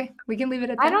 Okay, we can leave it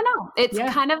at that. I don't know. It's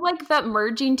kind of like that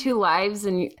merging two lives.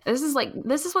 And this is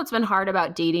what's been hard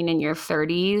about dating in your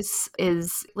 30s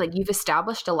is like you've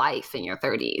established a life in your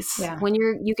 30s. Yeah. When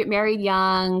you get married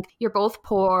young, you're both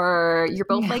poor, you're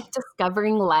both like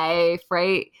discovering life,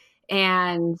 right?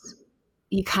 And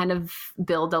you kind of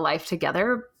build a life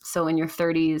together. So in your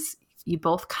 30s, you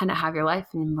both kind of have your life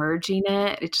and merging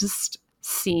it just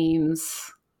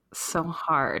seems so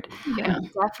hard. Yeah.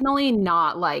 I'm definitely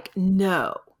not like,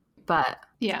 no, but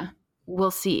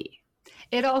we'll see.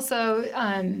 It also,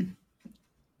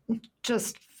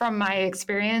 just from my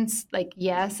experience, like,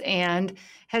 yes, and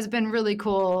has been really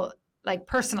cool, like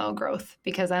personal growth,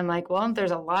 because I'm like, well,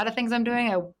 there's a lot of things I'm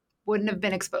doing I wouldn't have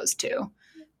been exposed to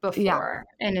before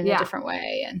and in a different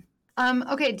way. And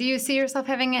okay, do you see yourself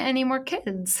having any more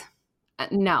kids?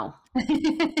 No,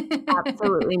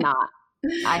 absolutely not.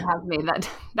 I have made that.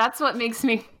 That's what makes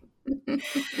me,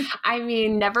 I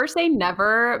mean, never say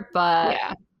never, but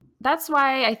that's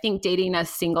why I think dating a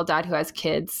single dad who has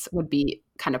kids would be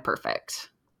kind of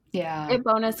perfect. Yeah. Get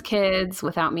bonus kids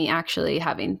without me actually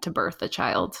having to birth a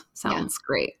child. Sounds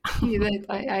great.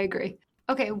 I agree.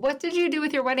 Okay. What did you do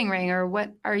with your wedding ring, or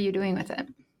what are you doing with it?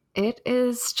 It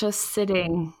is just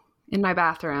sitting in my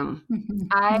bathroom.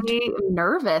 I'm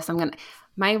nervous.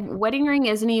 My wedding ring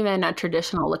isn't even a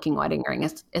traditional looking wedding ring.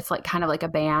 It's like kind of like a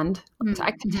band. So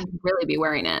I could really be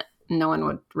wearing it. No one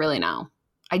would really know.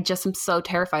 I just am so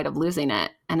terrified of losing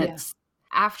it. And it's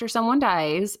after someone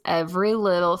dies, every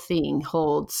little thing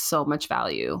holds so much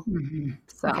value.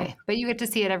 So, okay. But you get to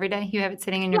see it every day. You have it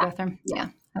sitting in your bathroom. Yeah.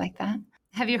 I like that.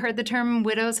 Have you heard the term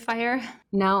widow's fire?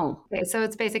 No. Okay. So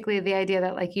it's basically the idea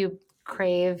that like you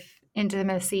crave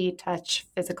intimacy, touch,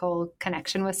 physical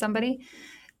connection with somebody.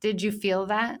 Did you feel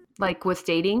that? Like with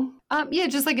dating? Yeah,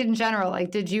 just like in general.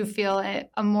 Like, did you feel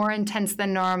a more intense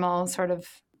than normal sort of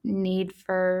need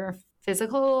for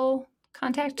physical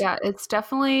contact? Yeah, it's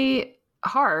definitely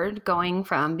hard going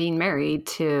from being married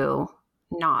to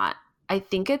not. I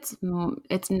think it's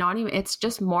not even, it's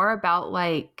just more about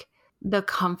like the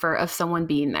comfort of someone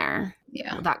being there.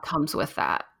 Yeah. That comes with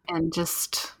that. And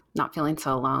just not feeling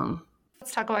so alone.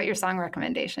 Let's talk about your song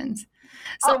recommendations.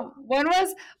 So one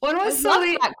was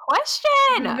Celine. That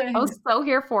question. I was so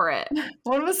here for it.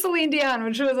 One was Celine Dion,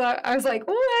 which was I was like,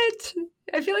 what?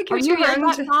 I feel like you're too young.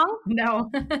 That song? No.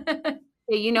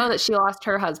 Yeah, you know that she lost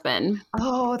her husband.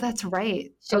 Oh, that's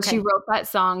right. So she wrote that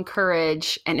song,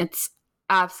 Courage, and it's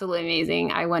absolutely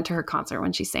amazing. I went to her concert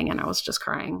when she sang it, and I was just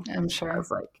crying. I'm sure. I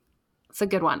was like, it's a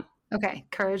good one. Okay,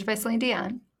 Courage by Celine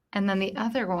Dion. And then the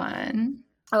other one.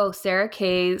 Oh, Sarah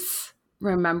Kay's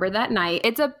Remember That Night.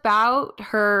 It's about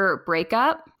her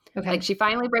breakup. Okay. Like she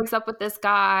finally breaks up with this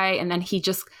guy, and then he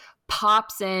just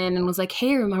pops in and was like,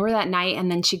 hey, remember that night?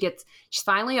 And then she's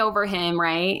finally over him,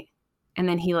 right? And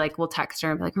then he like will text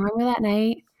her and be like, remember that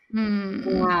night?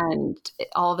 And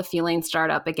all the feelings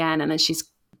start up again. And then she's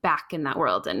back in that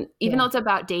world. And even though it's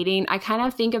about dating, I kind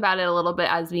of think about it a little bit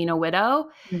as being a widow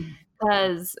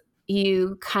because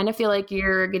you kind of feel like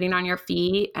you're getting on your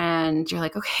feet and you're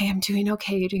like, okay, I'm doing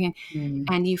okay. You're doing it.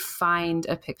 And you find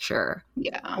a picture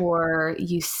or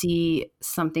you see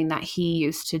something that he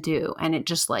used to do. And it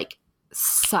just like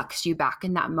sucks you back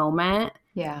in that moment.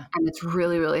 Yeah. And it's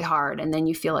really, really hard. And then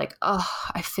you feel like, oh,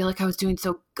 I feel like I was doing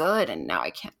so good and now I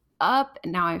can't up.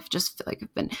 And now I just feel like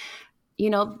I've been,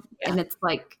 and it's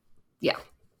like,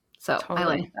 So totally. I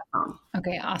like that song.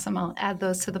 Okay, awesome. I'll add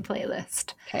those to the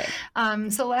playlist. Okay.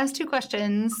 So last two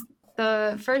questions.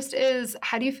 The first is,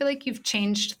 how do you feel like you've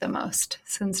changed the most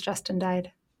since Justin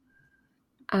died?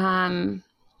 I'm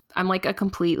like a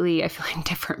completely, I feel like,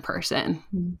 different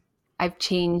person. I've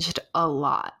changed a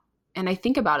lot. And I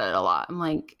think about it a lot. I'm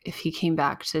like, if he came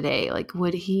back today, like,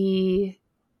 what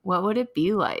would it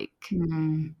be like?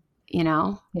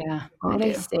 Yeah. What would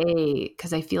I say?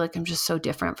 Because I feel like I'm just so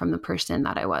different from the person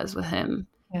that I was with him.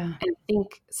 Yeah. And I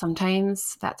think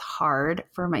sometimes that's hard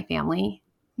for my family.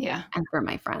 Yeah. And for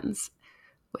my friends,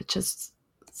 which is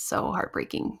so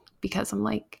heartbreaking because I'm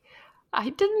like, I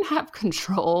didn't have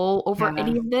control over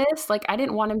any of this. Like, I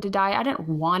didn't want him to die. I didn't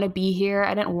want to be here.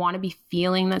 I didn't want to be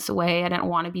feeling this way. I didn't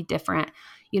want to be different.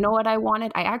 You know what I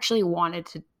wanted? I actually wanted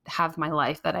to have my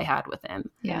life that I had with him.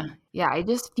 Yeah. Yeah. I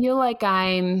just feel like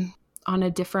I'm on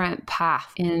a different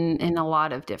path in a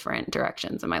lot of different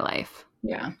directions in my life.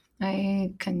 Yeah.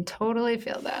 I can totally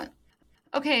feel that.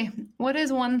 Okay. What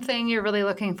is one thing you're really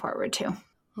looking forward to?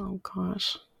 Oh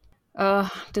gosh.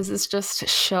 Does this just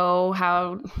show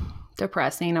how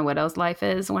depressing a widow's life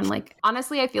is when, like,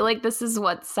 honestly, I feel like this is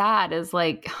what's sad is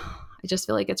like, I just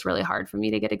feel like it's really hard for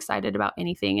me to get excited about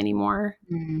anything anymore.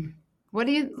 What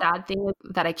do you, sad thing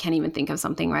is that I can't even think of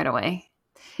something right away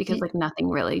because like nothing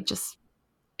really just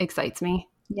excites me.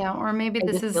 Yeah. Or maybe I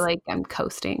this just is feel like I'm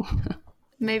coasting.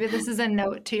 Maybe this is a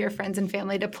note to your friends and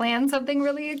family to plan something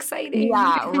really exciting.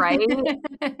 Yeah. Right.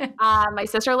 My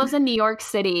sister lives in New York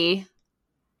City.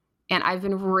 And I've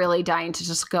been really dying to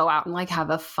just go out and like have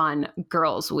a fun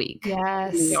girls' week.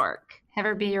 Yes. In New York. Have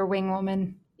her be your wing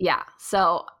woman. Yeah.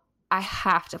 So I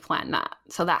have to plan that.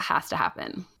 So that has to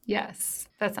happen. Yes.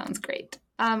 That sounds great.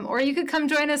 Or you could come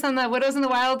join us on the Widows in the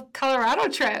Wild Colorado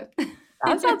trip.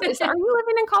 That sounds good. So are you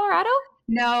living in Colorado?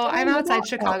 No, I'm outside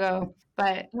Chicago.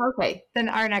 But okay. Then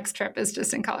our next trip is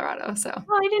just in Colorado. So.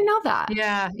 Oh, I didn't know that.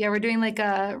 Yeah. Yeah. We're doing like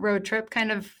a road trip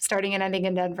kind of starting and ending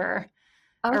in Denver.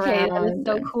 Okay, that is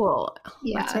so cool.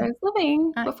 Yeah. That's where I was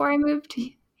living before I moved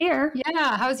here.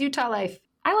 Yeah. How's Utah life?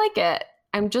 I like it.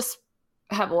 I'm just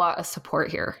have a lot of support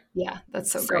here. Yeah,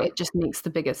 that's so great. It just makes the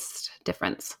biggest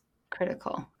difference.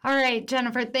 Critical. All right,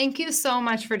 Jennifer, thank you so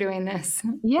much for doing this.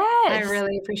 Yes. I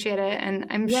really appreciate it. And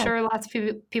I'm sure lots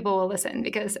of people will listen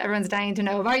because everyone's dying to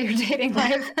know about your dating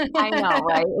life. I know,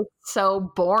 right? It's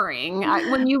so boring.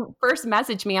 When you first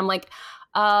messaged me, I'm like,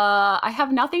 I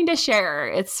have nothing to share.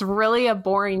 It's really a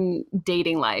boring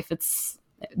dating life. It's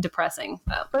depressing.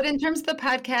 But in terms of the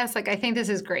podcast, like, I think this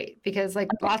is great because like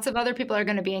lots of other people are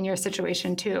going to be in your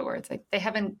situation too, where it's like they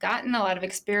haven't gotten a lot of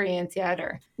experience yet,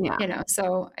 or, you know,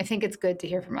 so I think it's good to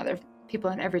hear from other people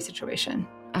in every situation.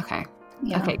 Okay.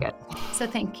 Yeah. Okay, good. So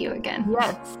thank you again.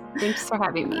 Yes. Thanks for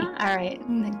having me. All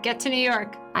right. Get to New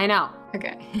York. I know.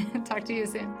 Okay. Talk to you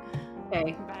soon.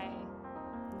 Okay. Bye.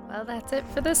 Well, that's it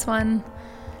for this one.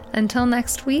 Until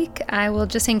next week, I will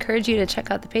just encourage you to check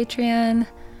out the Patreon,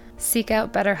 seek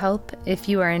out BetterHelp if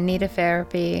you are in need of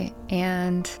therapy,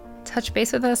 and touch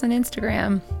base with us on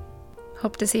Instagram.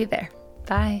 Hope to see you there.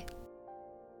 Bye.